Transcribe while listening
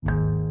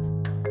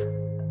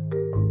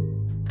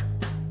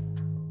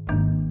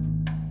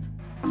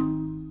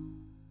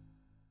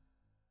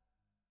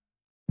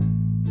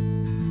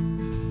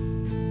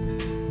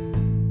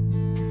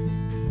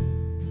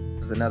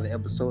is another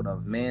episode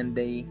of Man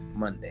Day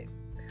Monday,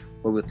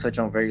 where we'll touch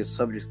on various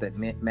subjects that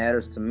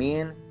matters to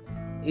men,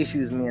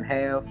 issues men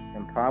have,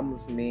 and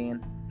problems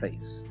men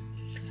face.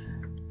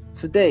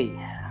 Today,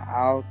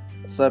 our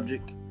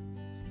subject,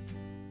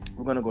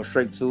 we're going to go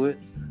straight to it.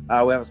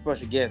 We have a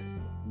special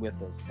guest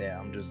with us that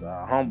I'm just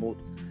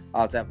humbled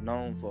to have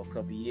known for a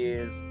couple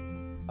years.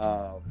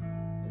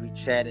 We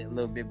chatted a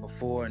little bit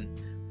before, and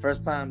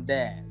first time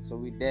dad, so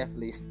we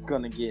definitely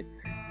gonna get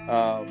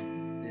the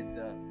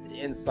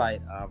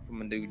insight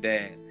from a new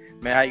dad.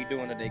 Man, how you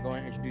doing today? Go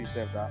ahead and introduce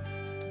yourself, Doc.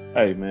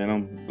 Hey man,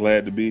 I'm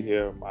glad to be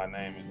here. My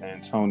name is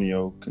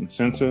Antonio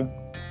Consenta.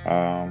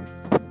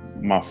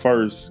 My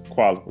first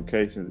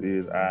qualifications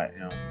is I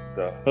am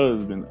the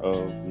husband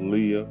of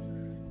Leah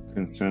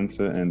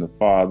Consenta and the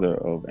father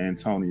of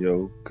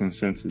Antonio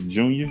Consenta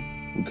Jr.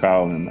 We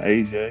call him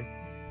AJ.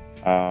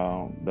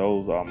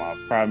 Those are my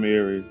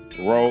primary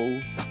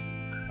roles.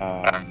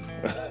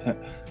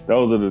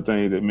 Those are the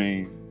things that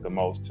mean the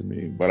most to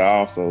me. But I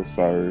also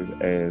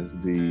serve as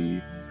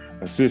the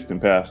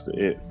assistant pastor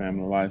at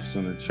Family Life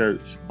Center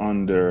Church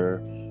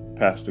under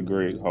Pastor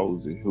Greg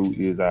Hosey, who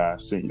is our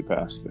senior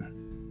pastor.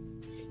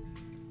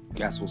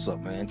 That's what's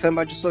up, man. Tell me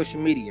about your social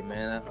media,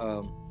 man,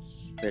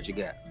 that you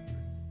got.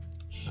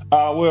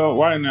 Well,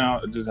 right now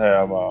I just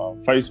have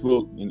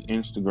Facebook and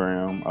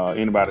Instagram.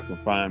 Anybody can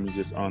find me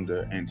just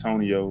under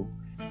Antonio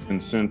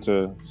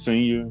Consenta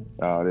Senior.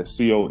 That's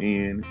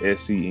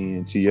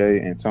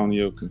Consenta,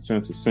 Antonio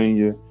Consenta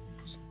Senior,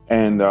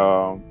 and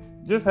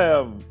just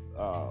have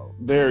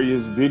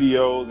various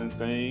videos and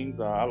things.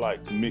 I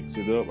like to mix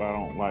it up. I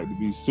don't like to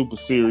be super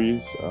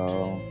serious.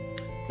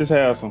 Just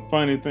have some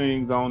funny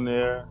things on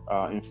there,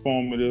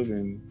 informative,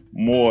 and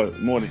more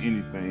than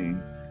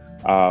anything,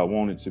 I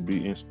wanted to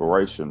be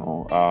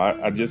inspirational.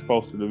 I just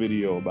posted a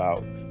video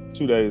about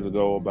 2 days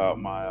ago about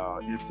my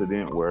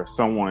incident where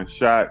someone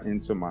shot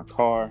into my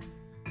car,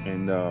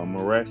 and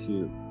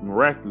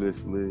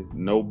miraculously,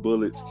 no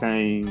bullets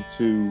came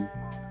to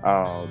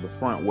the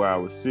front where I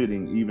was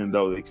sitting, even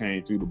though they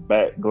came through the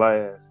back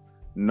glass.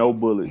 No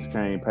bullets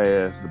came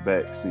past the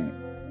back seat,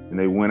 and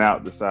they went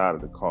out the side of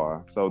the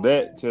car. So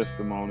that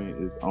testimony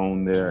is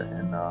on there,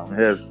 and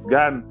has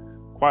gotten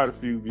quite a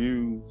few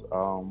views. A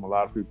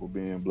lot of people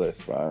being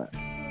blessed by it.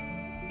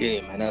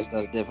 Yeah, man, that's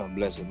definitely a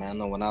blessing, man. I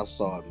know when I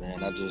saw it,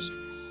 man, I just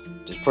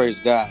praise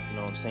God, you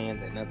know what I'm saying,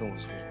 that nothing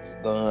was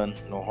done,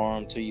 no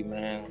harm to you,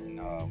 man. And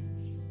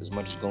as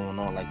much as going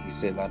on, like we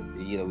said,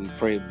 we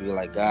pray, be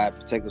like, God,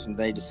 protect us from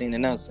danger seen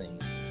and unseen.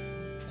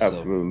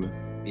 Absolutely. So,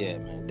 yeah,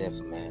 man,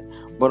 definitely, man.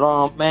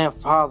 But man,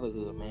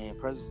 fatherhood, man,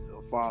 presence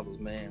of fathers,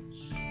 man.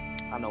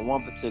 I know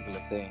one particular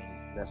thing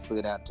that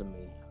stood out to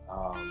me.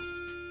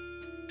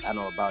 I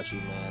know about you,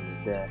 man, is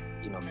that,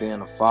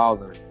 being a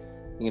father,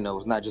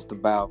 it's not just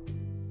about,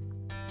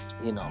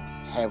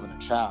 having a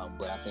child,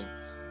 but I think,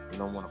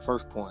 one of the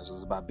first points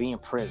was about being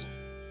present.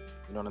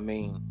 You know what I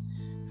mean?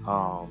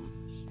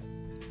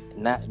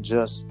 Not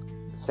just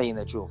saying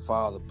that you're a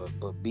father,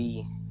 but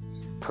be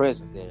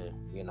present there,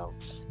 And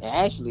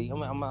actually, I'm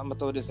gonna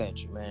throw this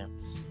at you, man.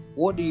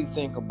 What do you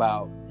think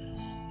about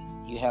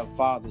you have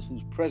fathers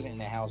who's present in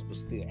the house but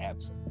still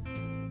absent?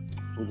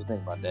 What do you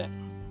think about that?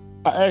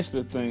 I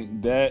actually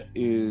think that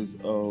is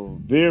a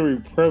very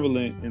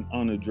prevalent and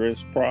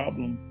unaddressed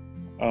problem.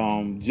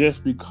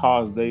 Just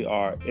because they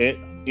are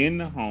in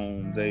the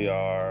home, they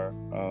are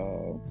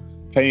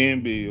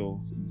paying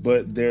bills,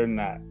 but they're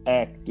not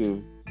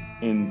active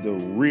in the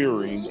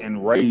rearing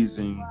and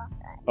raising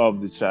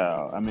of the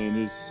child. I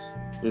mean,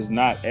 it's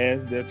not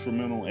as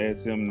detrimental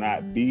as him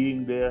not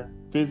being there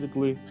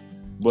physically,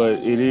 but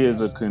it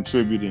is a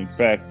contributing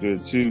factor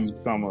to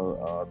some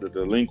of the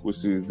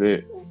delinquencies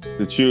that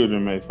the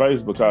children may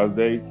face, because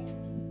they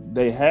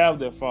have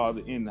their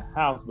father in the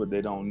house, but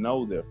they don't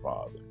know their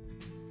father.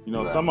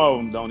 Right. Some of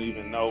them don't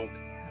even know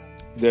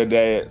their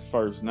dad's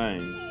first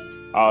name.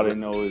 All they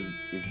know is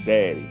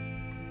daddy.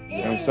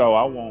 And so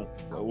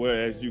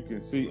as you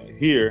can see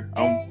here,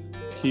 I'm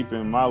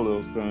keeping my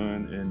little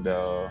son, and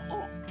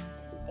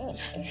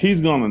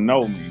he's gonna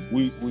know me.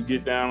 We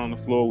get down on the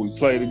floor, we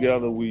play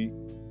together,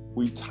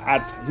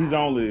 he's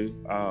only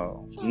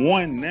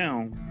one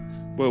now,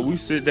 but we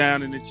sit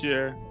down in the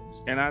chair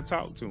and I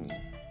talk to him,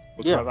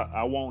 because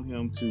I want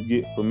him to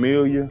get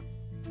familiar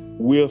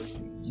with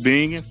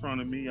being in front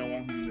of me. I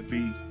want him to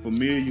be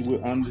familiar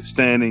with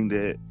understanding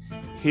that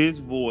his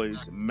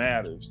voice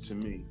matters to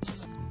me.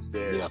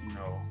 That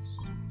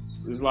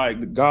it's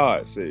like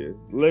God says,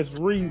 let's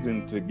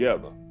reason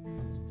together.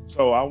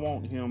 So I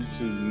want him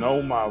to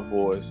know my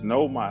voice,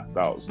 know my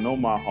thoughts, know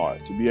my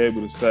heart, to be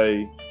able to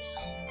say,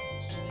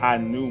 I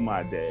knew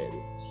my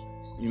daddy.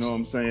 You know what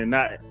I'm saying?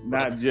 Not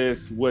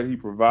just what he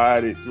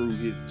provided through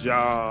his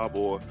job,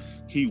 or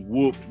he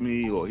whooped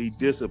me, or he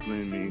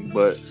disciplined me,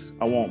 but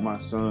I want my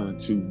son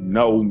to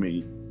know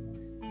me.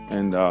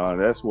 And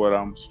that's what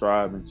I'm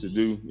striving to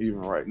do even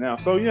right now.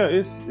 So yeah,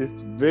 it's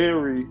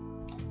very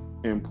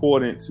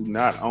important to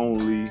not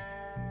only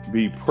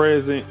be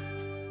present,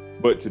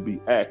 but to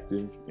be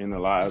active in the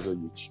lives of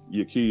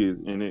your kids.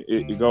 And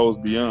it goes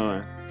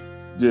beyond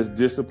just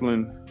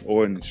discipline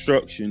or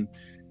instruction.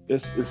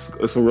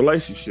 It's a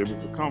relationship.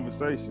 It's a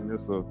conversation.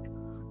 It's a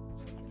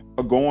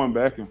going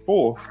back and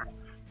forth,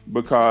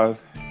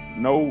 because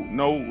no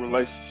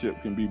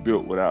relationship can be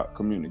built without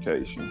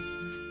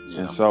communication.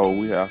 Yeah. And so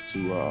we have to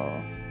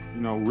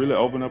really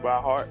open up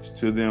our hearts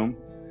to them,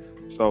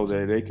 so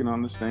that they can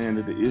understand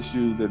that the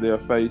issues that they're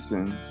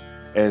facing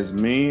as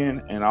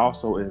men and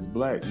also as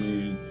Black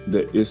men,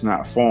 that it's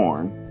not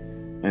foreign,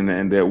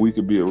 and that we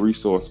could be a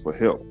resource for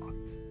help.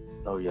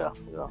 Oh yeah,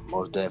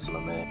 most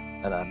definitely,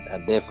 man. And I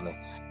definitely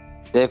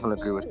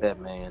agree with that,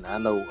 man. I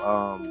know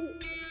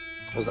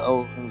there's an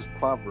old English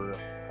proverb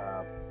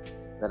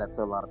that I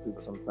tell a lot of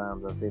people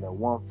sometimes. I say that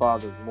one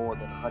father is more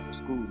than 100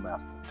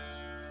 schoolmasters.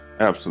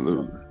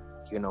 Absolutely.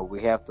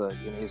 We have to,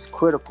 it's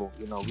critical.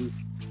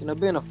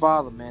 Being a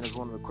father, man, is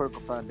one of the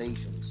critical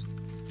foundations,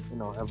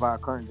 of our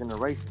current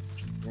generation.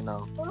 For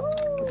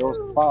those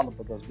to follow,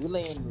 because we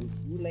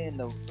laying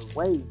the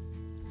way,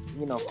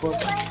 for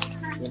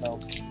them,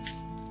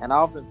 And I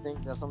often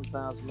think that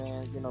sometimes,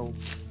 man,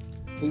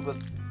 people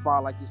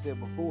fall, like you said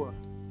before,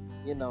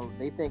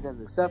 they think it's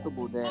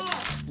acceptable that,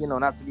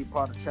 not to be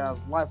part of the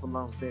child's life as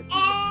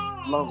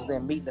long as they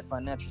meet the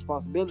financial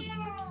responsibility.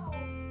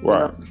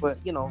 Right. But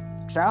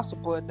child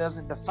support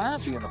doesn't define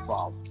being a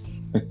father.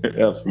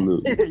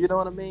 Absolutely. You know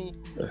what I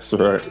mean? That's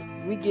right.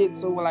 We get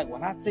so like,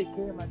 well, I take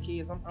care of my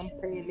kids. I'm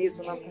paying this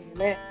and I'm paying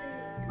that.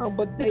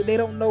 But they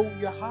don't know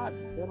your hobby.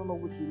 They don't know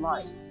what you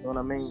like. You know what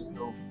I mean?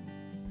 So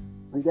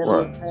we got to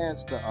look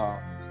past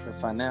the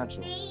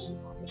financial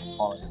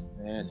part,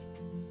 man.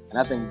 And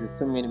I think there's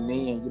too many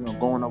men,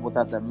 going up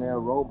without that male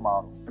role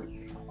model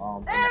in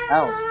the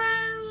house.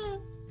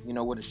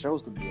 What it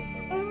shows to be a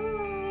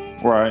man.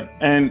 Right.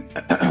 And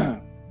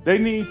they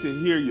need to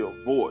hear your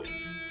voice.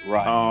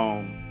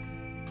 Right.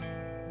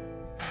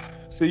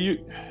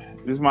 See,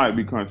 this might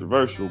be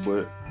controversial,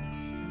 but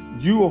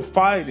you are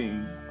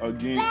fighting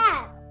against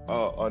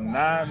a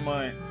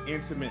 9-month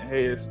intimate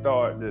head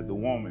start that the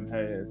woman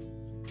has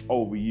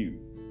over you.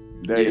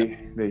 They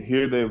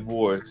hear their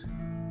voice.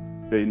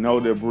 They know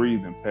their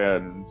breathing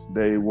patterns.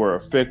 They were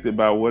affected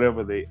by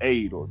whatever they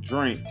ate or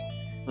drank.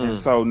 And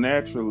so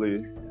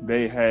naturally,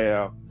 they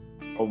have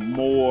a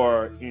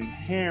more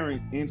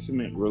inherent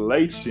intimate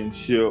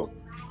relationship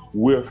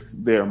with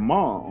their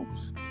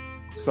moms.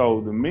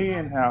 So the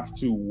men have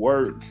to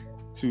work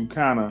to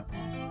kind of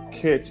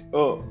catch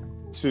up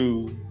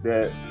to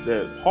that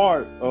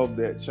part of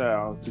that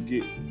child to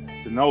get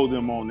to know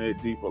them on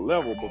that deeper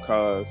level,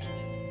 because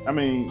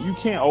you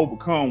can't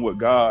overcome what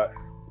God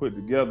put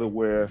together,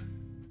 where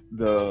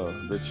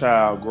the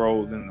child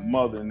grows in the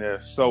mother and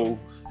they're so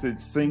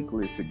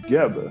succinctly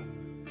together.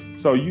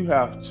 So you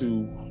have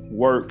to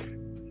work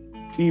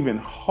even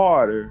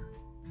harder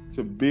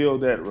to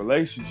build that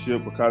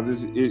relationship,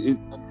 because it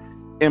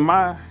in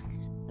my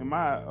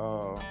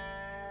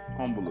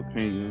humble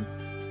opinion,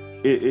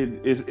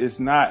 it's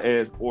not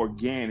as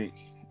organic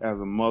as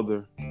a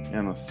mother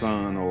and a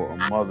son, or a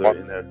mother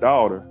and their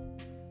daughter.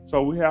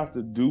 So we have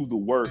to do the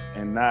work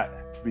and not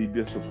be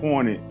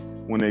disappointed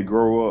when they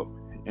grow up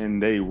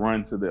and they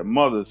run to their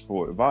mothers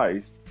for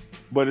advice.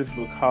 But it's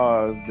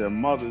because their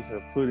mothers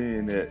have put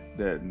in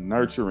that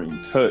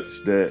nurturing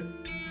touch, that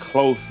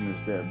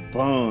closeness, that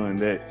bond,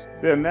 that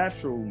they're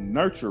natural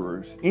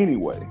nurturers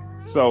anyway.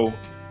 So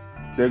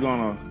they're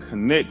going to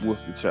connect with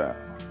the child.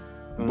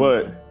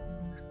 But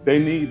they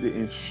need the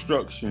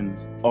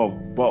instructions of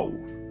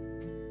both,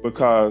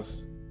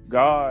 because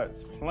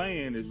God's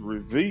plan is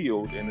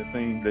revealed in the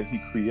things that he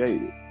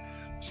created.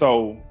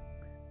 So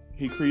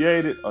he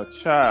created a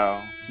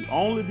child to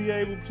only be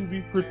able to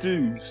be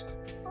produced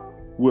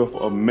with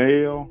a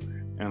male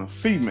and a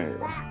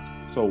female.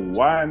 So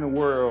why in the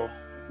world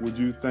would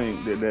you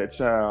think that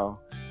child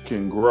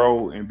can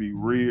grow and be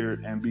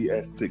reared and be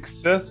as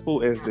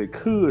successful as they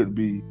could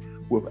be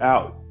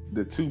without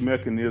the two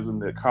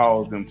mechanisms that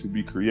caused them to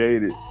be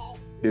created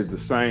is the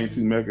same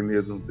two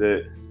mechanisms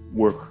that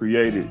were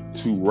created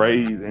to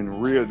raise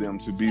and rear them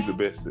to be the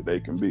best that they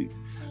can be.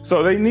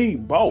 So they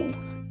need both.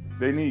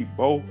 They need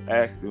both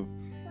active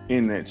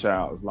in that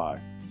child's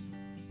life.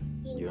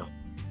 Yeah,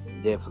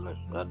 definitely.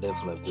 I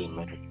definitely agree,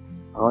 man.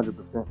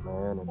 100%,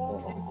 man.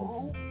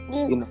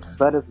 And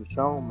studies have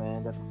shown,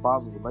 man, that the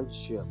father's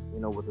relationship,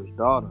 with his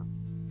daughter,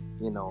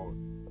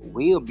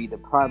 will be the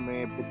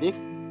primary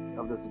predictor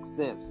of the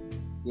success,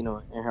 in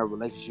her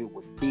relationship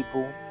with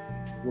people,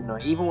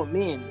 even with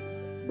men.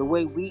 The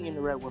way we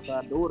interact with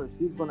our daughters,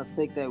 she's gonna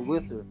take that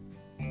with her,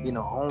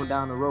 on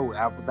down the road,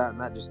 out without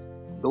not just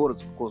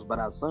daughters, of course, but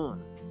our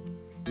son.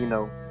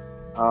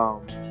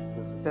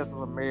 The success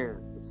of a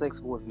marriage, the sex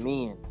with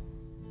men,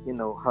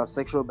 her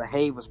sexual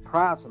behaviors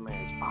prior to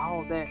marriage,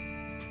 all that,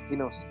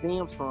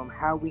 stems from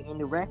how we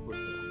interact with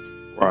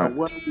them. Right.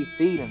 What are we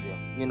feeding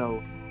them,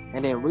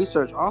 And then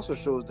research also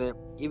shows that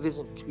if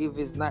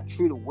it's not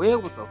treated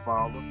well with her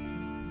father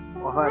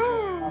or her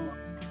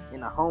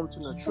in a home to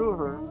nurture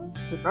her,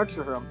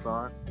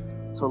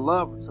 to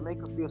love her, to make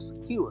her feel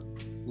secure.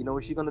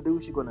 What she's gonna do?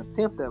 She's gonna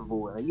tempt that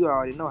void. And you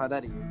already know how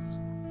that is.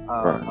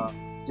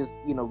 Right. just,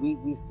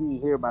 we see,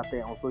 hear about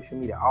that on social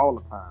media all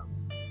the time.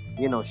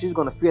 She's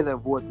gonna feel that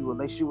void through a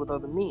relationship with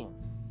other men.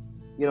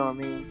 You know what I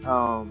mean?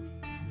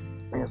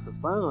 And for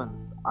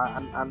sons,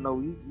 I know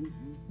you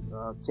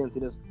tend to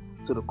this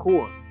to the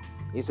core.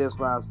 It says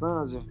for our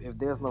sons, if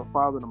there's no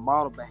father to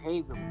model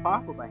behavior,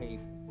 proper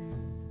behavior,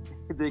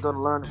 they're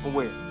gonna learn it from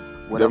where?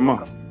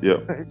 Whatever. Yeah.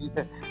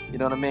 You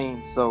know what I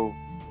mean? So,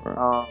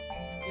 Right.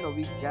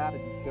 We gotta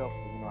be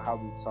careful. How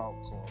we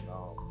talk to them.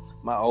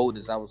 My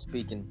oldest, I was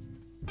speaking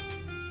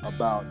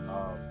about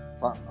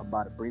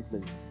it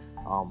briefly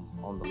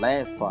on the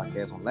last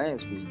podcast on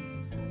last week,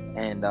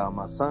 and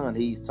my son,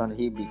 he'll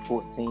be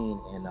 14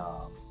 in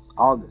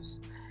August,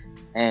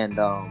 and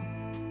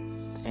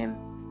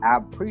I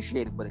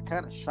appreciate it, but it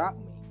kind of shocked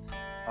me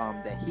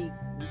that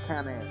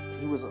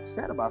he was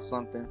upset about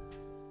something.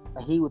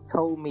 He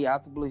told me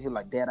out the blue, he was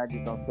like, "Dad, I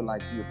just don't feel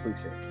like you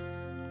appreciate it."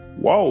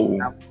 Whoa.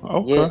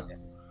 Okay. Yeah,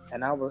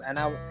 and I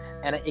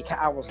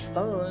was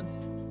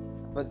stunned.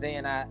 But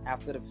then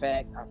after the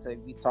fact, I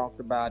said, we talked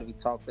about it, we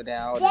talked it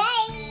out,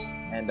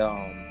 and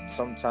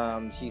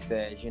sometimes he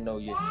says, you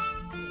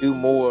do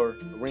more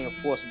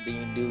reinforcement than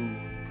you do,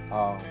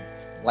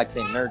 like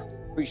they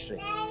nurture,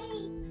 appreciate.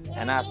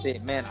 And I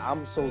said, man,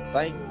 I'm so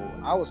thankful.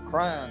 I was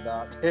crying,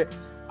 dog.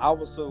 I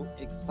was so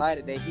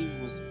excited that he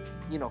was,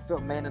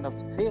 felt man enough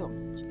to tell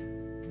me.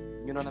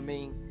 You know what I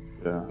mean?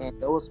 Yeah. And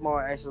those small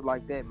actions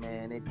like that,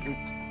 man,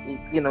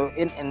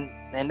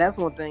 and that's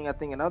one thing I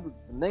think. The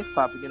next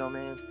topic,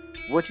 man,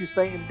 what you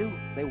say and do,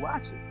 they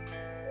watch it.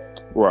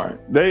 Right.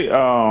 They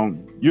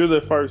you're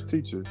their first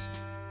teachers,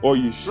 or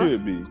you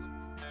should be.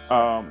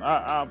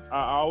 I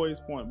always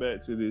point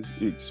back to this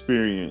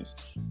experience,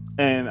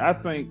 and I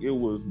think it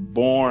was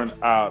born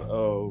out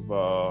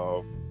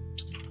of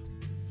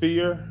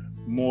fear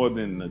more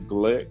than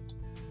neglect.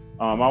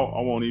 I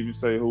won't even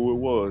say who it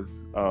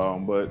was,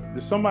 but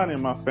there's somebody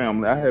in my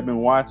family. I had been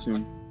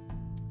watching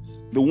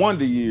The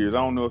Wonder Years. I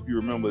don't know if you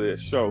remember that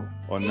show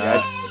or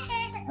not.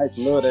 I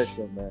love that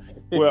show, man.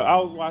 Well, I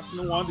was watching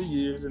The Wonder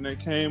Years, and they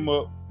came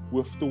up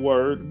with the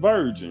word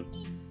virgin.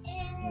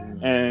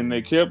 And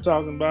they kept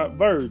talking about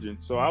virgin.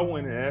 So I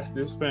went and asked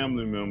this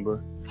family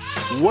member,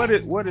 what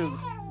is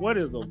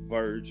a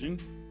virgin?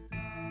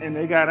 And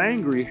they got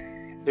angry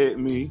at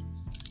me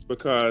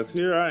because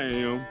here I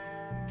am,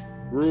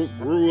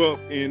 grew up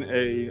in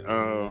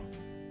a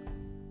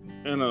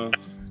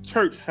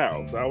church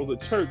house. I was a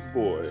church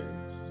boy.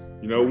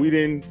 We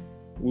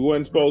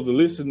wasn't supposed to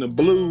listen to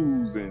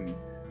blues and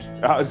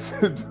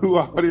do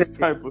all this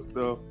type of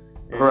stuff.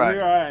 And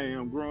Here I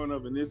am growing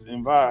up in this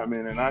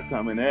environment, and I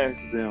come and ask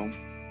them,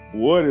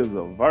 what is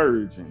a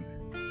virgin?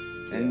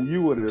 And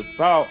you would have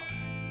thought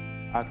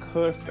I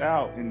cussed them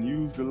out and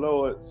used the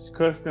Lord's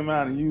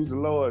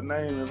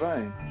name in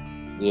vain.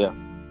 Yeah.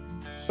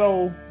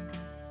 So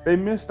they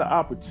missed the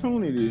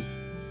opportunity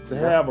to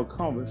have a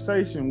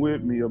conversation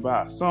with me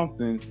about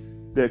something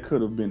that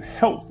could have been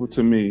helpful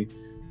to me.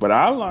 But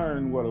I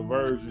learned what a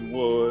virgin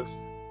was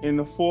in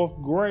the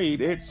 4th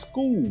grade at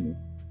school.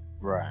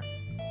 Right.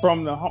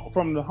 From the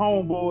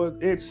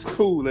homeboys at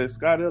school at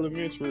Scott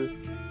Elementary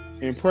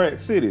in Pratt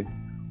City.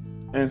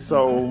 And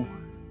so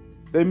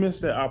they missed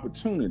that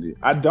opportunity.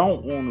 I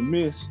don't want to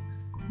miss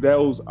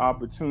those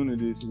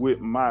opportunities with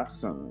my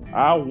son.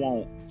 I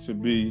want to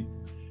be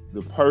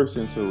the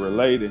person to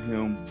relay to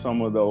him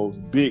some of those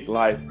big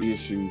life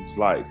issues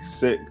like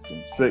sex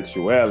and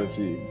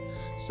sexuality,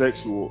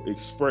 sexual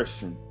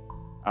expression.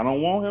 I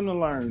don't want him to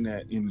learn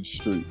that in the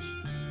streets.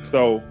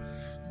 So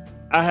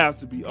I have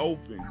to be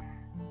open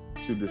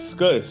to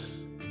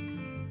discuss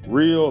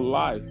real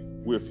life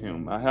with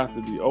him. I have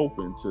to be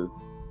open to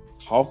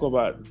talk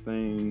about the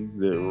things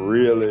that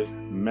really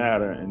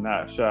matter and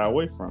not shy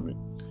away from it.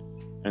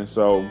 And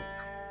so,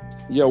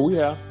 we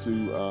have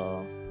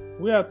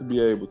to be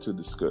able to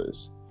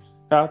discuss.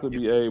 Have to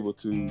be able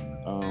to,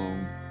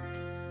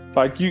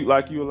 like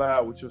you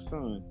allowed with your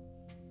son,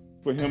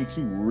 for him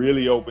to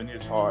really open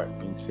his heart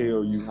and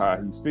tell you how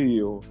he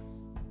feels,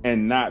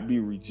 and not be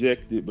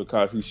rejected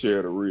because he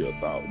shared a real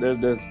thought.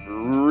 That's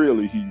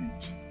really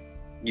huge.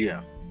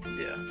 Yeah.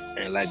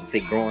 And like I say,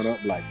 growing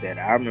up like that,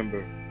 I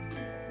remember,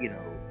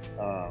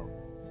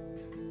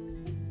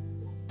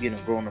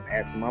 growing up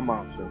asking my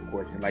mom certain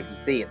questions. Like you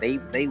said, they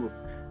would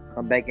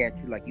come back at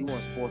you like you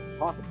weren't supposed to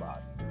talk about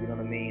it. You know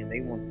what I mean?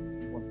 You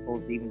weren't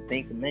supposed to even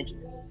think to mention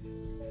it.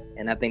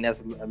 And I think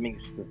that's a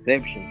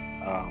misconception,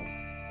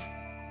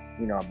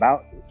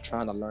 about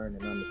trying to learn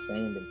and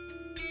understand it.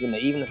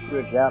 Even the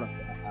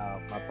spirituality.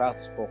 My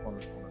pastor spoke on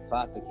a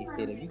topic. He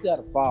said, if you got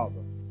a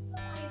father,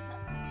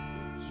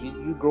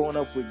 you growing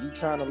up with, you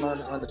trying to learn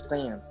and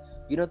understand,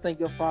 you don't think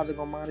your father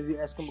gonna mind if you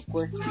ask him a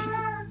question?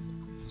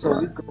 So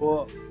you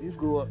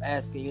grew up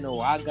asking,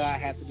 why God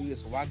have to do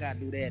this, or why God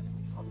do that?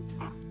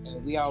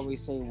 And we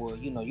always say, well,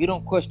 you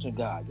don't question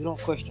God. You don't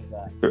question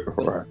God.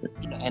 But,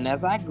 and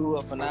as I grew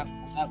up and I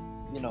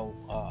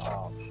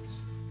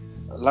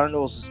learned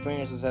those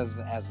experiences as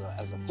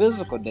a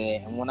physical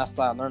dad, and when I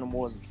started learning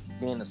more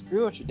being a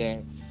spiritual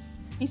dad,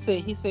 he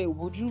said,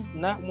 would you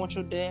not want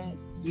your dad?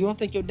 You don't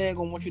think your dad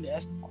gonna want you to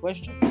ask a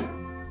question?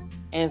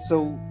 And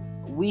so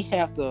we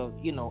have to,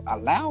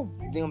 allow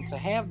them to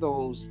have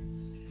those,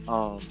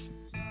 those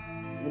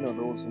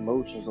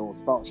emotions, those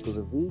thoughts. Because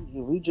if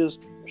we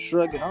just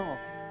shrug it off,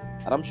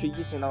 and I'm sure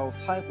you've seen all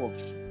type of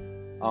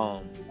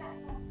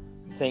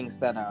things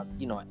that are,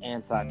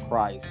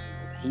 anti-Christ,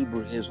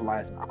 Hebrew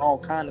Israelites, and all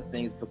kind of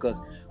things,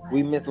 because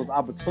we miss those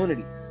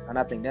opportunities. And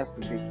I think that's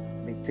the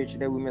big picture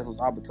there. We miss those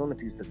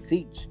opportunities to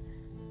teach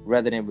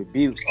rather than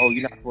rebuke. Oh,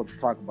 you're not supposed to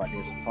talk about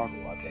this and talk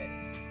about that.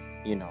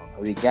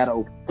 We gotta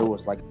open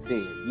doors, like you said.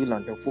 You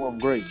learned in 4th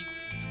grade.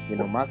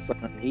 My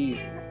son,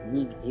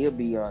 he'll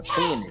be 10.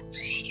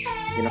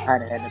 I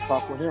had to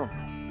talk with him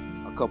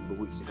a couple of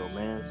weeks ago,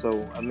 man.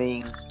 So I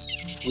mean,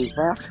 we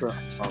have to,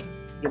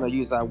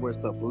 use our words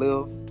to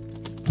uplift.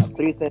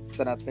 3 things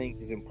that I think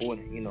is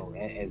important,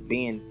 as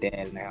being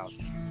dad in the house.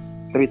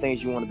 3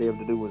 things you want to be able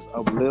to do is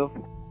uplift,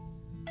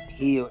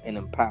 heal, and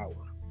empower.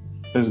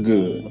 That's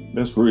good.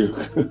 That's real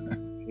good.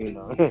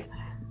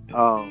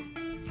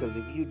 Because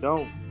if you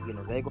don't,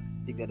 they're gonna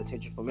take that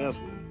attention from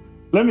elsewhere.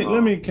 Let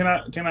me. Can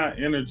I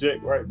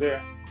interject right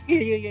there?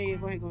 Yeah.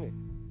 Go ahead.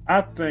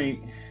 I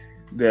think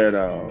that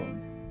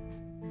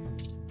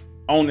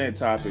on that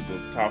topic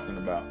of talking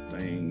about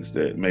things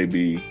that may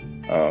be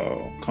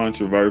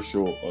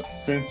controversial or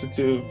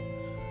sensitive,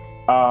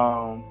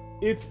 I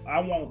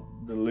want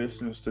the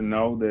listeners to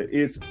know that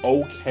it's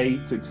okay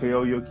to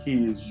tell your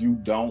kids you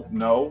don't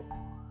know.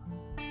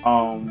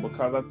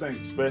 Because I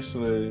think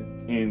especially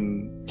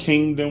in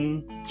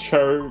kingdom,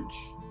 church,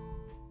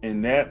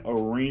 in that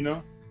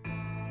arena,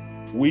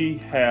 we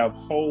have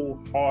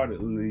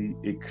wholeheartedly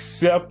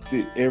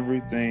accepted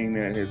everything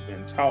that has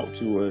been taught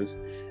to us,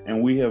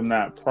 and we have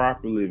not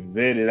properly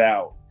vetted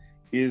out,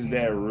 is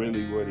that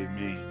really what it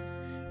means?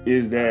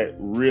 Is that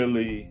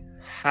really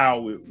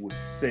how it was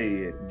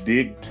said?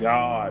 Did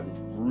God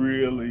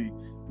really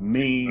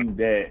mean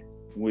that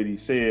what he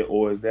said,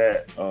 or is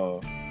that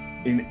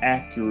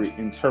inaccurate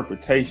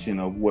interpretation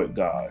of what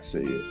God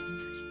said?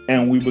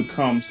 And we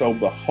become so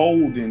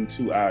beholden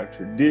to our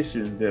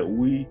traditions that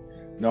we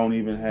don't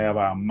even have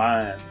our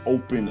minds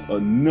open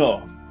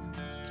enough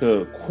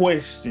to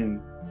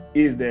question,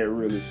 is that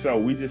really so?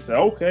 We just say,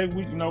 okay,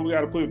 we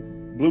got to put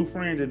blue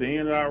fringe at the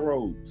end of our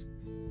robes.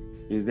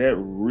 Is that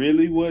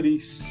really what he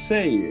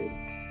said?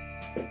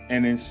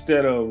 And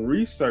instead of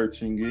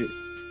researching it,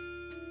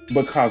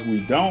 because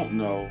we don't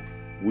know,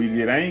 we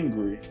get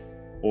angry,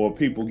 or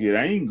people get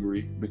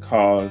angry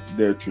because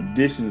their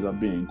traditions are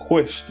being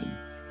questioned.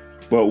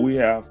 But we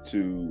have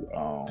to,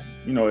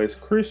 as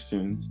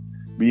Christians,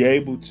 be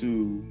able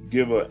to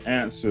give an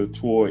answer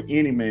toward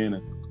any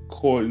man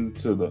according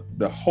to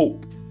the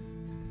hope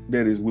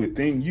that is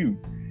within you.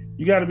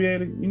 You need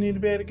to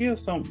be able to give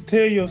something.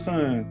 Tell your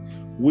son,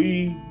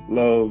 we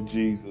love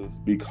Jesus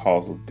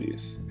because of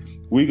this.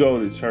 We go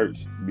to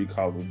church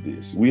because of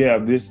this. We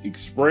have this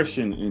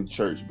expression in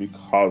church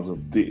because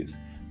of this.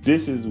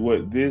 This is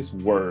what this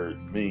word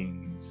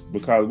means.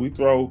 Because we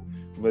throw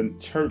the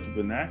church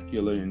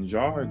vernacular and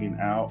jargon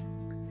out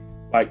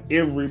like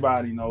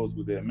everybody knows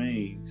what that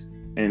means.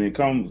 And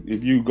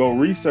if you go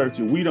research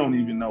it, we don't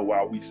even know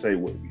why we say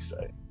what we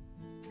say.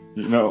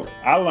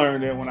 I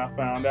learned that when I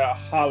found out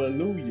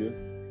hallelujah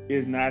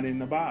is not in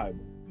the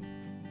Bible.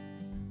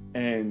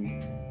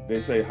 And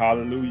they say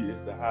hallelujah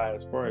is the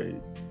highest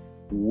praise.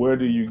 Where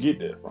do you get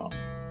that from?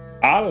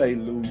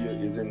 Alleluia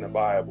is in the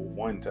Bible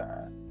one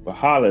time, but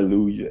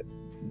hallelujah,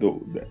 the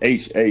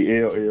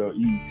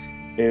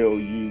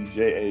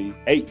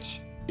HALLELUJAH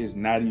is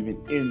not even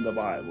in the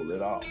Bible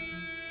at all.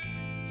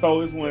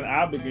 So it's when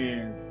I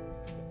began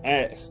to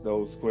ask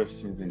those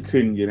questions and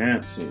couldn't get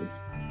answers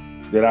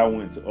that I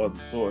went to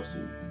other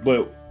sources.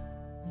 But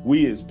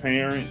we as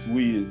parents,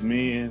 we as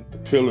men, the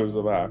pillars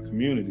of our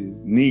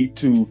communities, need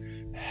to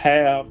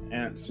have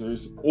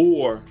answers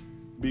or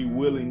be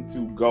willing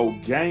to go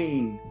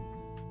gain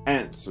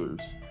answers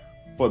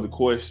for the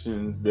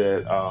questions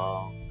that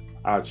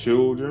our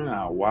children,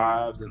 our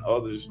wives, and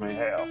others may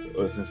have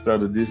for us,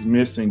 instead of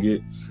dismissing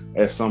it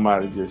as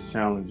somebody just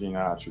challenging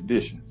our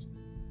traditions.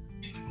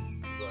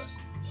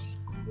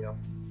 Yeah,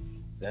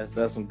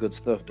 that's some good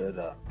stuff. That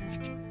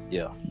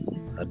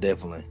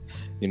definitely,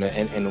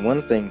 and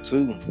one thing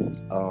too.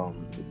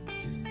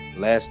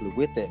 Lastly,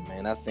 with that,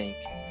 man, I think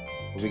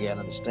what we gotta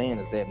understand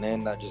is that they're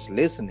not just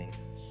listening,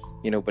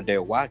 but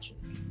they're watching.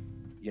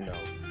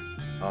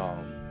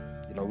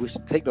 We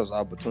should take those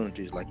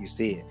opportunities, like you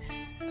said,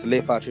 to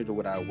lift our children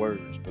with our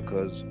words,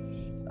 because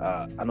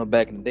I know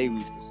back in the day we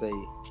used to say,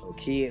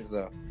 kids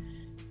are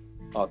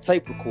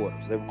tape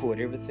recorders. They record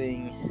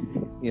everything,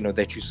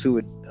 that you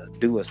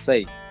do or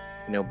say,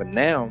 but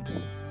now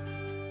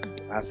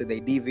I say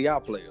they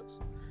DVR players.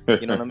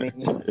 You know what I mean?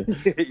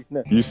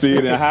 You see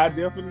it in high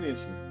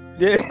definition.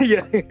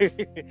 Yeah.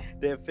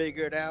 They'll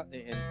figure it out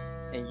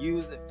and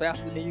use it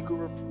faster than you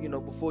can,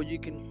 before you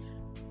can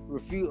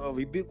refute or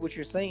rebuke what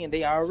you're saying.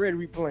 They are already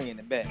replaying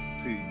it back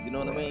to you. You know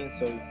what I mean?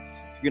 So,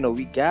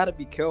 we gotta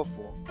be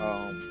careful,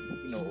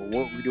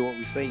 what we do, what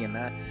we say, and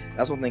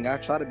that's one thing I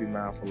try to be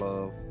mindful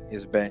of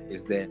is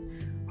that,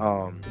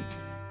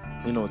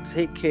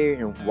 take care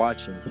and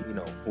watching,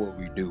 what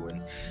we do,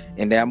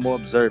 and they're more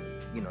observant,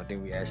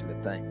 than we actually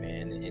think,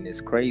 man. And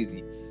it's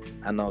crazy.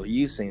 I know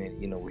you've seen it,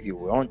 with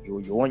you're on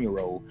your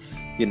road,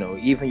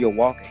 even your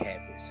walking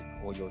habits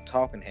or your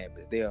talking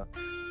habits, they're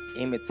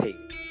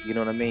imitated. You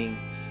know what I mean?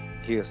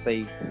 He'll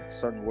say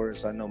certain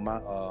words. I know my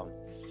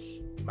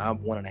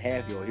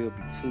 1.5-year-old, he'll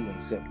be 2 in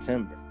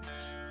September,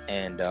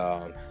 and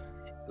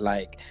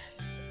like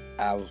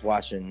I was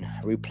watching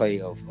a replay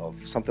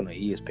of something on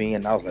ESPN,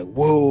 and I was like,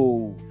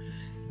 whoa.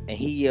 And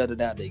he yelled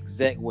it out the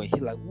exact way. He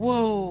like,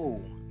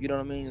 whoa. You know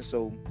what I mean?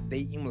 So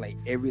they emulate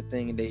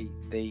everything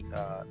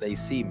they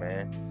see,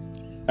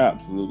 man.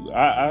 Absolutely.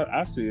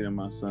 I see it in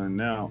my son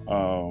now.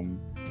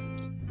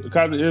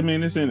 Because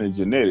it's in the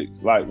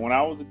genetics. Like when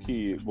I was a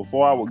kid,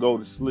 before I would go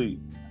to sleep,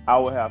 I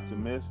would have to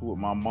mess with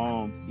my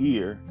mom's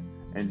ear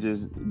and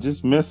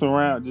just mess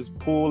around, just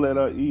pull at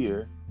her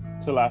ear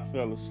till I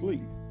fell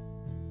asleep.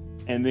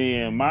 And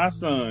then my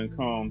son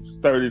comes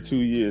 32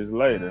 years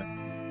later,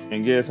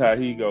 and guess how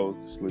he goes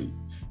to sleep?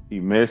 He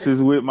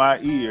messes with my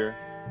ear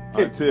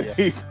until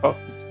he goes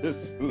to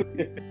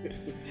sleep.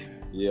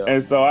 Yeah.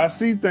 And so I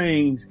see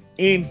things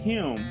in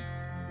him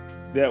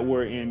that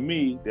were in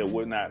me that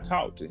were not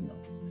taught to him.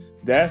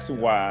 That's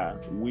why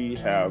we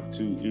have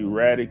to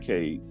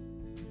eradicate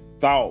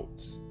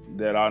thoughts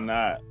that are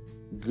not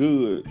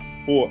good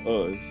for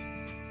us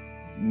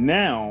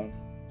now,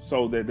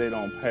 so that they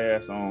don't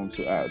pass on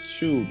to our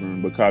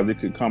children, because it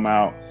could come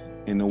out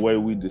in the way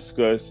we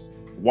discuss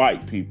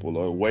white people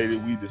or the way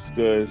that we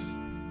discuss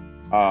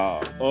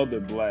other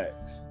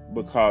blacks,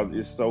 because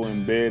it's so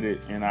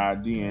embedded in our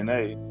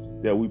DNA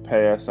that we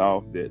pass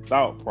off that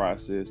thought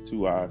process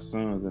to our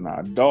sons and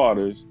our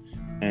daughters.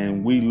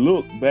 And we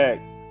look back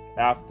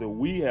after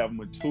we have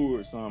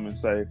matured some and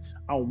say,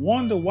 I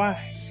wonder why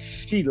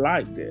she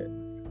liked that.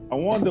 I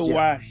wonder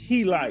why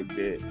he liked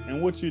that.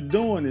 And what you're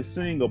doing is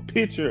seeing a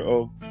picture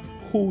of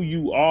who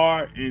you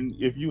are, and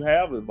if you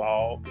have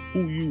evolved,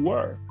 who you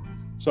were.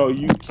 So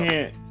you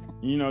can't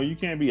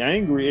be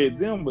angry at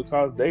them,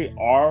 because they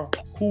are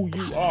who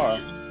you are.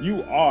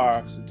 You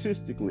are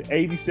statistically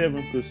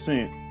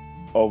 87%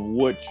 of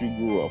what you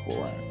grew up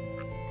around.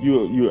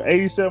 You're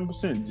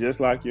 87% just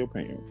like your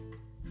parents.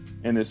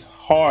 And it's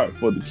hard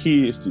for the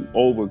kids to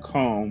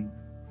overcome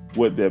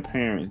what their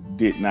parents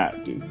did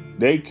not do.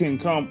 They can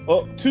come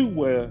up to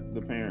where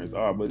the parents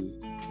are, but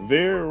it's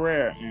very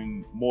rare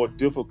and more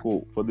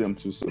difficult for them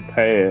to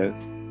surpass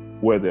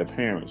where their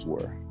parents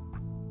were.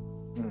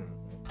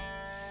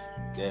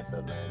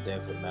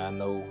 Definitely, man. I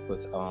know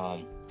with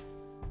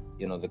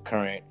the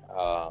current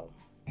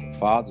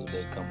Father's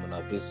Day coming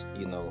up, it's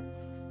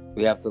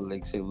we have to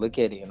look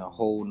at it in a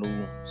whole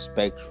new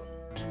spectrum,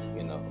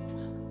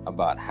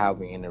 about how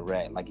we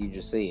interact, like you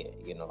just said,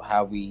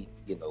 how we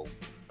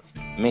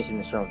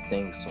mentioning certain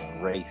things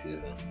on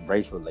races and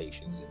race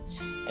relations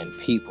and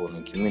people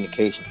and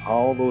communication.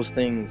 All those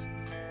things,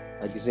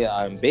 like you said,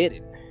 are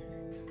embedded,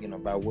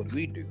 by what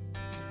we do.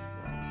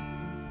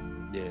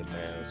 Yeah,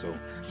 man. So,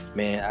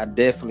 man, I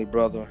definitely,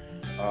 brother,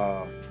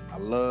 I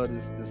love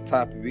this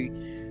topic.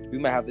 We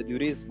might have to do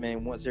this,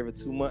 man, once every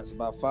 2 months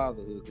about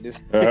fatherhood.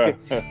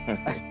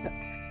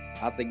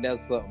 I think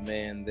that's something,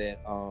 man, that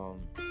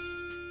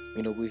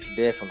we should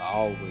definitely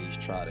always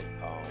try to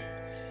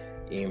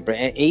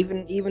and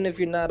even if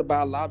you're not a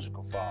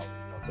biological father,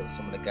 to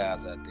some of the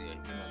guys out there,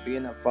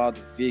 being a father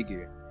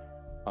figure,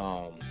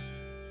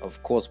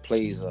 of course,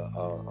 plays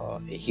a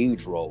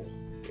huge role.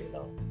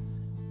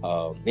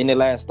 Any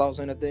last thoughts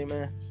on anything,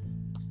 man?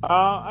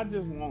 I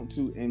just want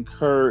to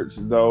encourage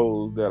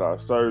those that are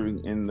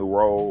serving in the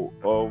role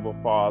of a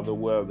father,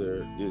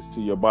 whether it's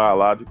to your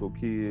biological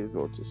kids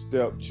or to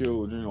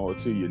stepchildren or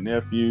to your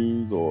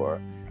nephews or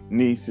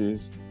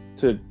nieces,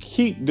 to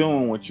keep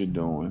doing what you're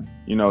doing.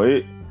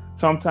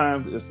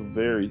 Sometimes it's a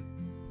very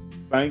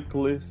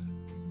thankless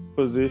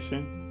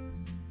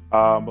position,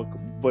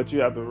 but you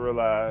have to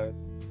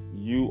realize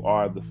you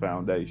are the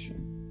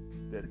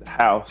foundation that the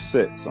house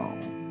sits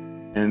on.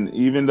 And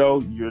even though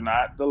you're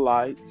not the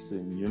lights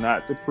and you're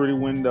not the pretty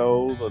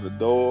windows or the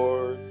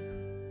doors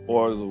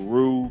or the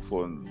roof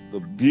or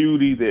the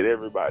beauty that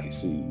everybody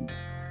sees,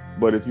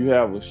 but if you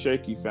have a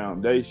shaky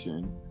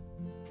foundation,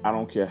 I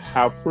don't care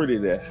how pretty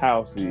that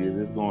house is,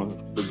 it's going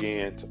to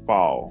begin to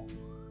fall,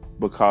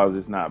 because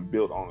it's not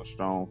built on a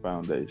strong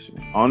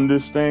foundation.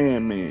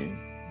 Understand, man,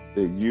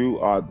 that you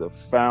are the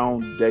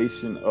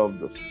foundation of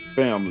the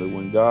family.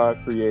 When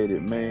God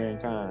created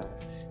mankind,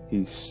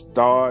 he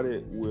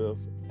started with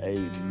a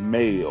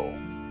male.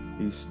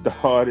 He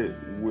started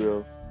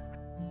with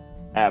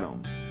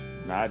Adam,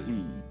 not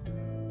Eve.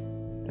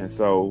 And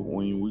so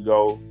when we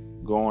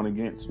going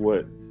against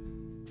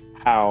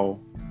how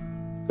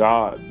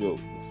God built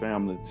the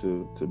family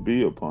to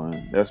be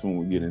upon, that's when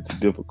we get into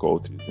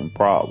difficulties and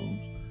problems.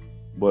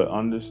 But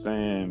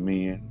understand,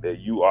 men, that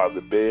you are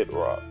the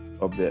bedrock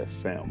of that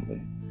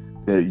family,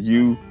 that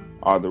you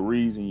are the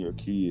reason your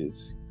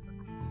kids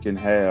can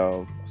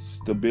have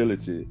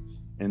stability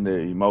in their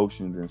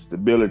emotions and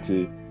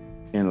stability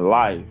in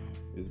life,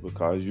 is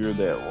because you're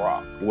that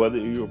rock. Whether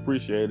you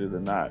appreciate it or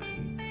not,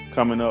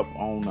 coming up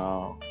on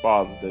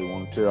Father's Day, I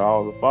want to tell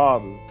all the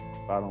fathers,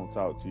 if I don't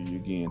talk to you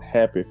again,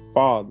 happy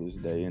Father's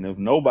Day. And if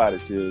nobody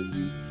tells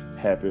you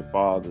happy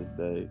Father's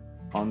Day,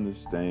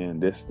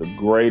 understand that's the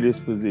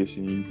greatest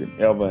position you can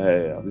ever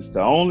have. It's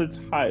the only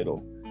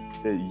title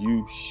that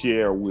you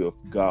share with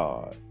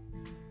God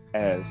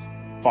as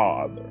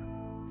Father.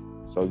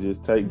 So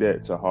just take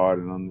that to heart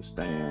and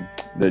understand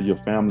that your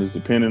family is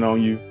dependent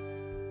on you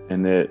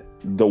and that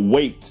the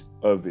weight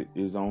of it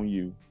is on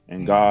you.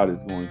 And God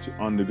is going to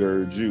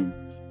undergird you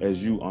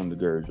as you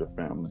undergird your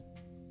family.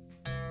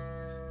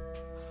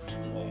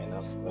 Man,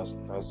 that's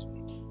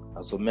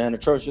what, man, the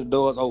church's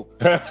doors open.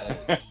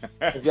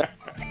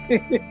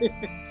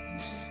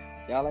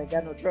 Y'all ain't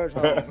got no church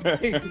home.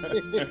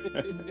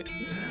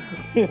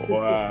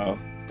 Wow.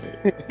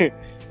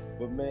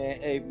 But man,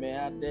 hey man,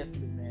 I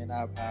definitely, man,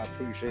 I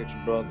appreciate you,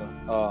 brother.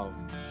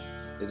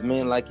 It's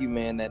men like you,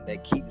 man,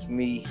 that keeps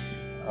me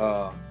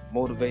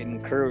motivated and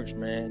encouraged,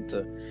 man,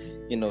 to,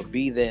 you know,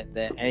 be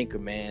that anchor,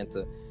 man,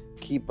 to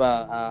keep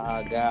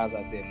our guys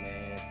out there,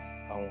 man,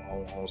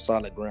 on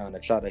solid ground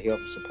and try to help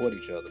and support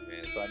each other,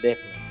 man. So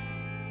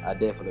I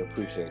definitely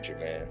appreciate you,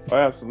 man. Oh,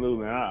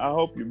 absolutely. I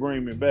hope you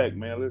bring me back,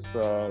 man. Let's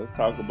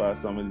talk about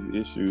some of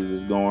these issues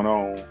that's going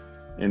on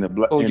in the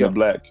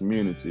black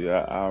community.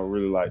 I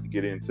really like to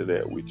get into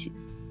that with you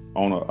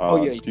on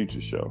a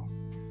future show.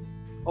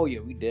 Oh yeah,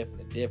 we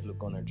definitely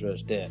gonna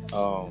address that.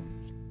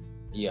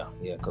 Yeah,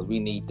 because we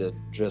need to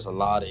address a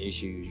lot of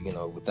issues, you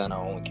know, within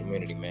our own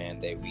community, man,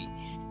 that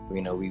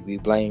we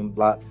blame a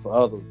lot for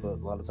others, but a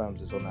lot of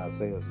times it's on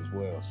ourselves as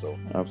well. So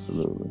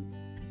absolutely.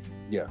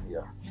 Yeah.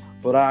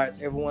 But all right,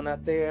 so everyone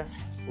out there,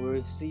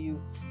 we'll see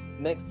you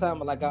next time.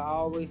 Like I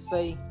always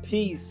say,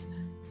 peace.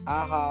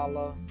 I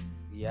holla.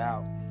 We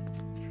out.